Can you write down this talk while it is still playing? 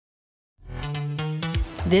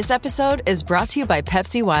This episode is brought to you by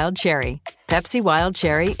Pepsi Wild Cherry. Pepsi Wild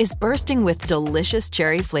Cherry is bursting with delicious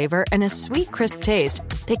cherry flavor and a sweet, crisp taste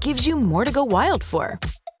that gives you more to go wild for.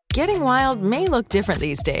 Getting wild may look different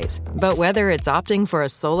these days, but whether it's opting for a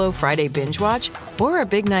solo Friday binge watch or a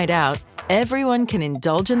big night out, everyone can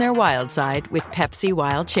indulge in their wild side with Pepsi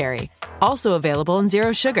Wild Cherry. Also available in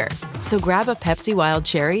Zero Sugar. So grab a Pepsi Wild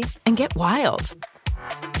Cherry and get wild.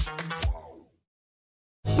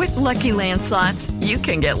 With Lucky Land Slots, you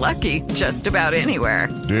can get lucky just about anywhere.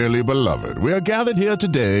 Dearly beloved, we are gathered here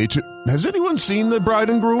today to... Has anyone seen the bride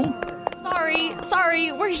and groom?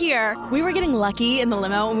 Sorry, we're here. We were getting lucky in the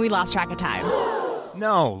limo and we lost track of time.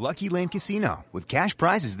 No, Lucky Land Casino, with cash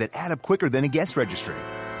prizes that add up quicker than a guest registry.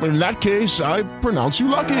 In that case, I pronounce you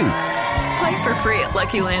lucky. Play for free at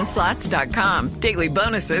LuckyLandSlots.com. Daily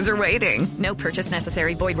bonuses are waiting. No purchase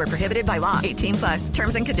necessary. Void where prohibited by law. 18+.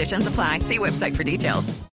 Terms and conditions apply. See website for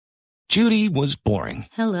details. Judy was boring.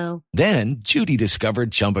 Hello. Then Judy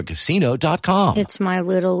discovered ChumbaCasino.com. It's my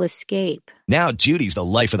little escape. Now Judy's the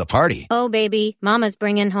life of the party. Oh, baby, mama's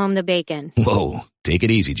bringing home the bacon. Whoa, take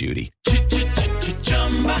it easy, Judy.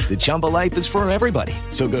 The Chumba life is for everybody.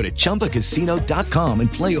 So go to ChumbaCasino.com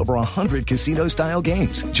and play over 100 casino-style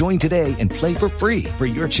games. Join today and play for free for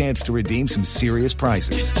your chance to redeem some serious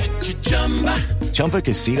prizes.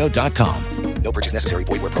 ChumbaCasino.com. No purchase necessary.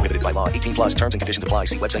 Void where prohibited by law. 18+. Terms and conditions apply.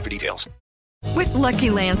 See website for details. With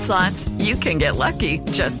Lucky Land Slots, you can get lucky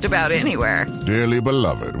just about anywhere. Dearly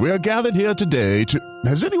beloved, we are gathered here today to...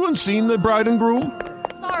 Has anyone seen the bride and groom?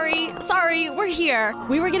 Sorry, we're here.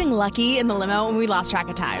 We were getting lucky in the limo and we lost track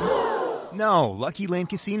of time. No, Lucky Land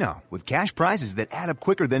Casino, with cash prizes that add up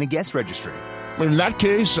quicker than a guest registry. In that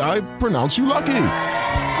case, I pronounce you lucky.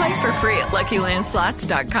 Play for free at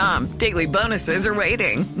LuckyLandSlots.com. Daily bonuses are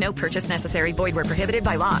waiting. No purchase necessary. Void where prohibited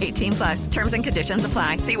by law. 18+. Terms and conditions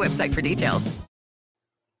apply. See website for details.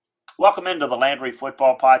 Welcome into the Landry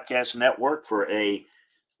Football Podcast Network for a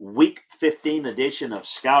Week 15 edition of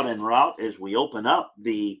Scout en Route as we open up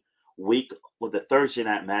the week with a Thursday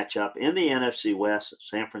night matchup in the NFC West.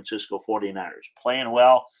 San Francisco 49ers playing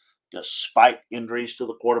well despite injuries to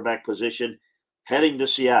the quarterback position, heading to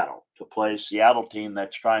Seattle to play a Seattle team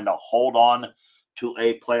that's trying to hold on to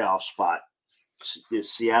a playoff spot.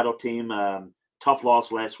 This Seattle team, tough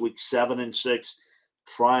loss last week, 7-6,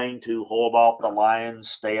 trying to hold off the Lions,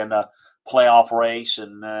 stay in the playoff race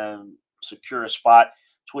and secure a spot.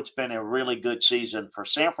 It's what's been a really good season for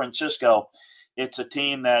San Francisco. It's a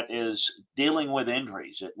team that is dealing with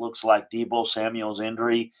injuries. It looks like Deebo Samuel's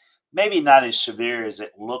injury, maybe not as severe as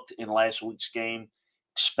it looked in last week's game.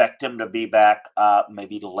 Expect him to be back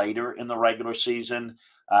maybe later in the regular season.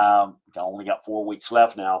 Only got 4 weeks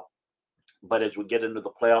left now. But as we get into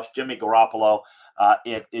the playoffs, Jimmy Garoppolo,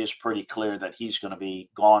 it is pretty clear that he's going to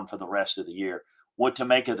be gone for the rest of the year. What to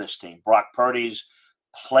make of this team? Brock Purdy's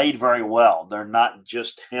played very well. They're not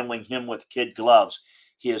just handling him with kid gloves.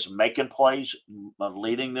 He is making plays,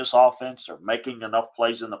 leading this offense. They're making enough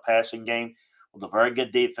plays in the passing game with a very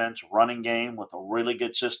good defense, running game with a really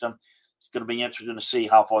good system. It's going to be interesting to see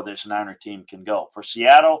how far this Niner team can go. For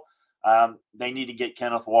Seattle, they need to get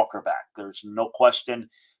Kenneth Walker back. There's no question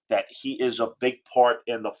that he is a big part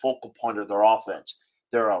in the focal point of their offense.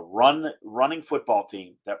 They're a running football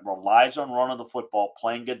team that relies on running the football,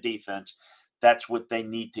 playing good defense. That's what they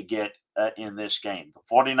need to get in this game. The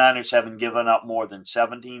 49ers haven't given up more than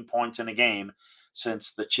 17 points in a game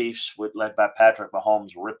since the Chiefs, led by Patrick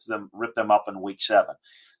Mahomes, ripped them up in Week 7.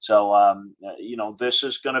 So, this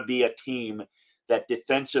is going to be a team that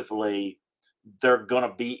defensively they're going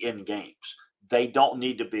to be in games. They don't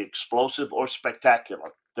need to be explosive or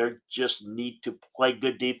spectacular. They just need to play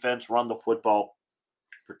good defense, run the football,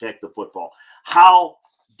 protect the football. How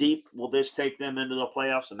deep will this take them into the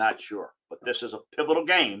playoffs? I'm not sure. But this is a pivotal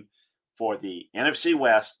game for the NFC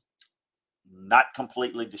West, not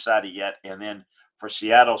completely decided yet. And then for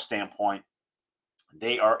Seattle's standpoint,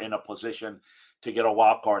 they are in a position to get a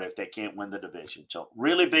wild card if they can't win the division. So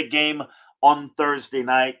really big game on Thursday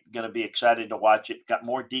night. Going to be excited to watch it. Got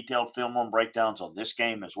more detailed film and breakdowns on this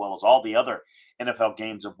game as well as all the other NFL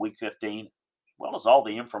games of Week 15, as well as all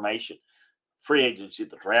the information. Free agency,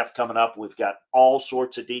 the draft coming up. We've got all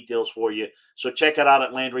sorts of details for you. So check it out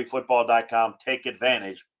at LandryFootball.com. Take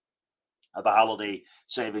advantage of the holiday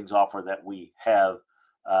savings offer that we have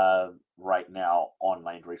right now on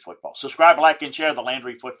Landry Football. Subscribe, like, and share the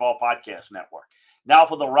Landry Football Podcast Network. Now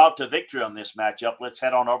for the route to victory on this matchup, let's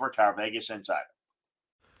head on over to our Vegas Insider.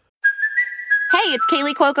 Hey, it's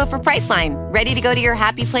Kaylee Cuoco for Priceline. Ready to go to your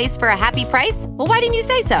happy place for a happy price? Well, why didn't you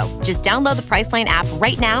say so? Just download the Priceline app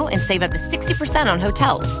right now and save up to 60% on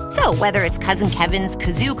hotels. So whether it's Cousin Kevin's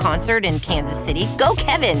Kazoo Concert in Kansas City, go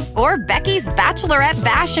Kevin, or Becky's Bachelorette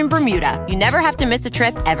Bash in Bermuda, you never have to miss a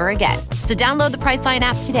trip ever again. So download the Priceline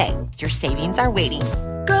app today. Your savings are waiting.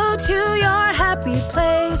 Go to your happy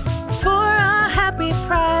place for a happy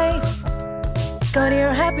price. Go to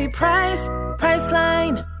your happy price,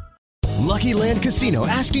 Priceline. Lucky Land Casino,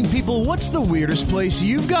 asking people, what's the weirdest place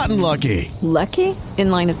you've gotten lucky? Lucky? In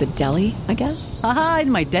line at the deli, I guess? Aha,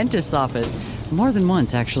 in my dentist's office. More than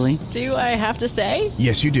once, actually. Do I have to say?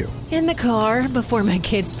 Yes, you do. In the car before my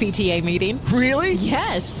kids' PTA meeting. Really?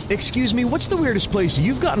 Yes. Excuse me, what's the weirdest place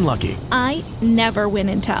you've gotten lucky? I never win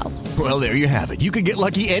and tell. Well, there you have it. You can get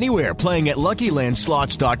lucky anywhere, playing at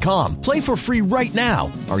LuckyLandSlots.com. Play for free right now.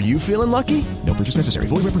 Are you feeling lucky? No purchase necessary.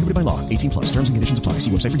 Void where prohibited by law. 18+. Terms and conditions apply.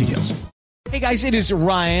 See website for details. Hey guys, it is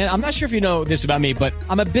Ryan. I'm not sure if you know this about me, but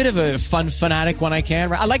I'm a bit of a fun fanatic when I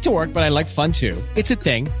can. I like to work, but I like fun too. It's a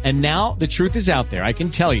thing. And now the truth is out there. I can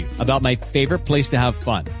tell you about my favorite place to have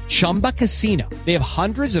fun. Chumba Casino. They have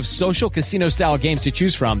hundreds of social casino style games to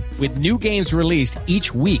choose from with new games released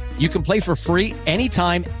each week. You can play for free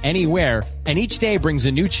anytime, anywhere. And each day brings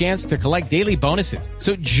a new chance to collect daily bonuses.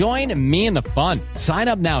 So join me in the fun. Sign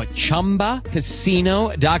up now at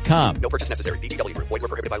ChumbaCasino.com. No purchase necessary. VGW. Void where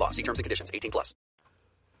prohibited by law. See terms and conditions. 18+.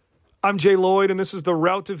 I'm Jay Lloyd, and this is the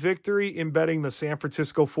Route to Victory embedding the San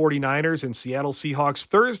Francisco 49ers and Seattle Seahawks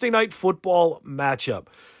Thursday night football matchup.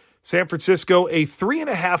 San Francisco, a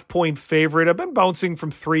 3.5-point favorite. I've been bouncing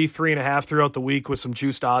from 3.5 throughout the week with some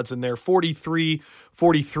juiced odds in there. 43,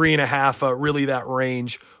 43.5, really that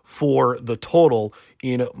range for the total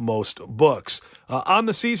in most books. On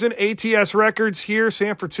the season, ATS records here.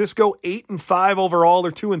 San Francisco, 8-5 overall.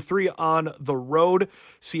 They're 2-3 on the road.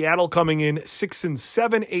 Seattle coming in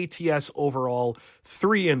 6-7 ATS overall,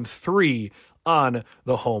 3-3 on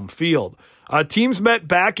the home field. Teams met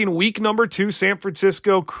back in week number 2. San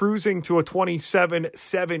Francisco cruising to a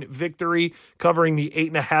 27-7 victory, covering the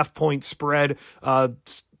 8.5-point spread.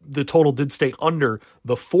 The total did stay under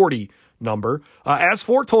the 40 number. As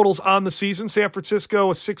for totals on the season, San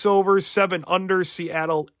Francisco 6 overs, 7 unders,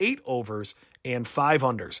 Seattle 8 overs and 5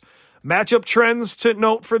 unders. Matchup trends to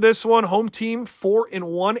note for this one: home team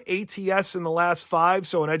 4-1 ATS in the last 5,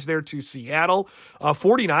 so an edge there to Seattle.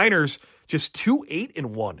 49ers just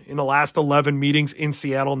 2-8-1 in the last 11 meetings in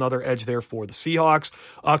Seattle. Another edge there for the Seahawks.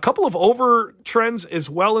 A couple of over trends as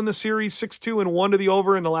well in the series: 6-2-1 to the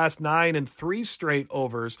over in the last 9, and 3 straight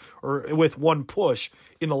overs, or with 1 push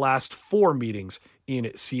in the last 4 meetings in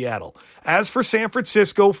Seattle. As for San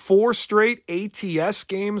Francisco, 4 straight ATS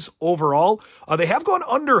games overall. They have gone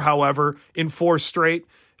under, however, in 4 straight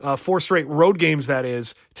road games, that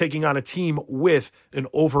is, taking on a team with an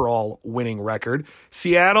overall winning record.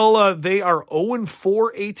 Seattle, they are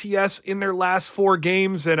 0-4 ATS in their last 4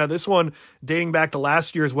 games, and this one dating back to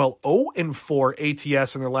last year as well, 0-4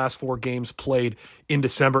 ATS in their last 4 games played in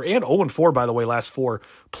December, and 0-4, by the way, last 4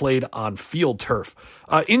 played on field turf.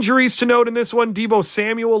 Injuries to note in this one: Deebo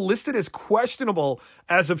Samuel listed as questionable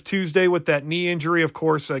as of Tuesday with that knee injury, of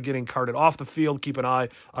course, getting carted off the field. Keep an eye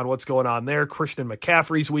on what's going on there. Christian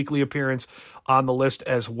McCaffrey's weekly appearance on the list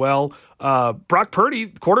as well. Brock Purdy,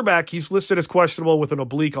 quarterback, he's listed as questionable with an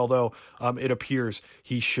oblique, although it appears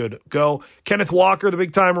he should go. Kenneth Walker, the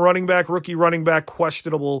big-time rookie running back,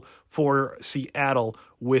 questionable for Seattle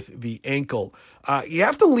with the ankle. You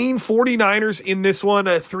have to lean 49ers in this one.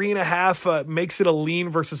 3.5 makes it a lean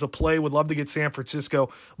versus a play. Would love to get San Francisco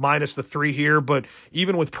minus the 3 here, but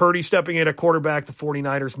even with Purdy stepping in at quarterback, the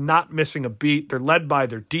 49ers not missing a beat. They're led by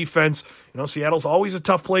their defense. Seattle's always a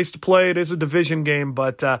tough place to play. It is a division game,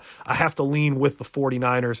 but I have to lean with the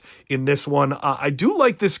 49ers in this one. I do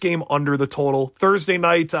like this game under the total. Thursday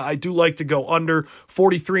night, I do like to go under.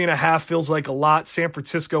 43.5 feels like a lot. San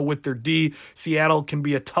Francisco with their D. Seattle can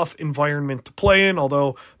be a tough environment to play in,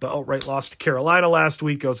 although the outright loss to Carolina last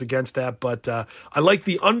week goes against that. But I like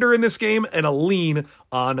the under in this game and a lean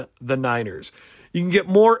on the Niners. You can get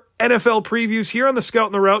more NFL previews here on the Scout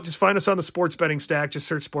and the Route. Just find us on the Sports Betting Stack. Just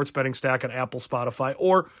search Sports Betting Stack on Apple, Spotify,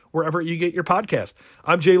 or wherever you get your podcast.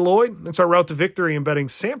 I'm Jay Lloyd. That's our Route to Victory in betting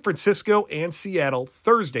San Francisco and Seattle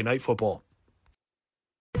Thursday Night Football.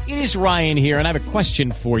 It is Ryan here, and I have a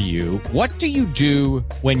question for you. What do you do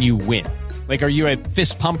when you win? Like, are you a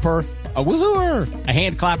fist pumper, a woohooer, a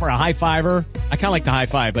hand clapper, a high fiver? I kind of like the high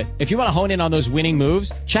five, but if you want to hone in on those winning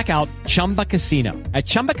moves, check out Chumba Casino. At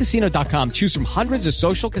ChumbaCasino.com, choose from hundreds of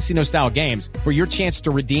social casino style games for your chance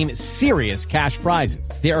to redeem serious cash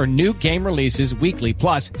prizes. There are new game releases weekly,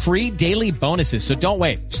 plus free daily bonuses. So don't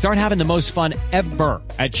wait. Start having the most fun ever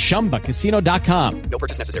at ChumbaCasino.com. No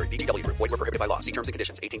purchase necessary. VGW Group. Void where prohibited by law. See terms and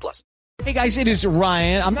conditions. 18+. Hey guys, it is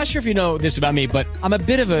Ryan. I'm not sure if you know this about me, but I'm a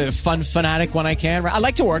bit of a fun fanatic when I can. I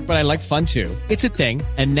like to work, but I like fun too. It's a thing.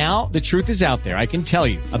 And now the truth is out there. I can tell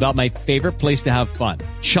you about my favorite place to have fun.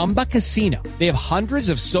 Chumba Casino. They have hundreds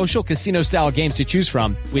of social casino style games to choose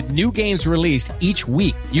from with new games released each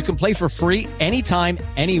week. You can play for free anytime,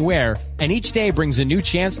 anywhere. And each day brings a new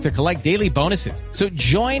chance to collect daily bonuses. So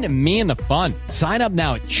join me in the fun. Sign up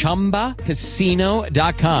now at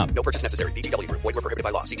ChumbaCasino.com. No purchase necessary. VGW Group. Void where prohibited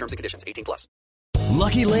by law. See terms and conditions. 18+.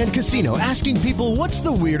 Lucky Land Casino, asking people, what's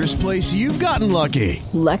the weirdest place you've gotten lucky?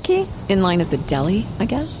 Lucky? In line at the deli, I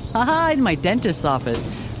guess? Aha, in my dentist's office.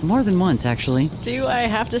 More than once, actually. Do I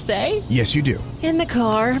have to say? Yes, you do. In the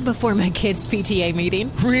car before my kids' PTA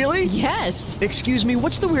meeting. Really? Yes. Excuse me,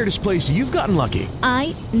 what's the weirdest place you've gotten lucky?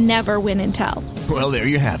 I never win and tell. Well, there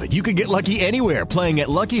you have it. You can get lucky anywhere, playing at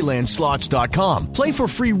LuckyLandSlots.com. Play for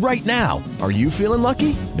free right now. Are you feeling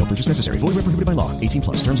lucky? No purchase necessary. Void where prohibited by law.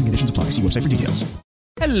 18+. Terms and conditions apply. See website for details.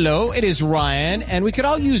 Hello, it is Ryan, and we could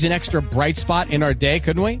all use an extra bright spot in our day,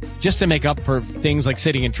 couldn't we? Just to make up for things like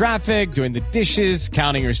sitting in traffic, doing the dishes,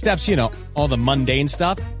 counting your steps, you know, all the mundane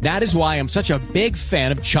stuff. That is why I'm such a big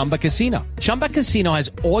fan of Chumba Casino. Chumba Casino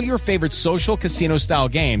has all your favorite social casino-style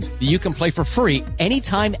games that you can play for free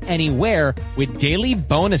anytime, anywhere with daily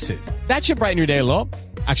bonuses. That should brighten your day a little.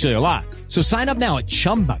 Actually, a lot. So sign up now at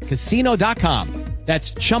ChumbaCasino.com.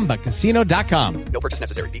 That's ChumbaCasino.com. No purchase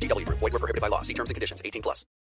necessary. VGW Group. Void where prohibited by law. See terms and conditions. 18+.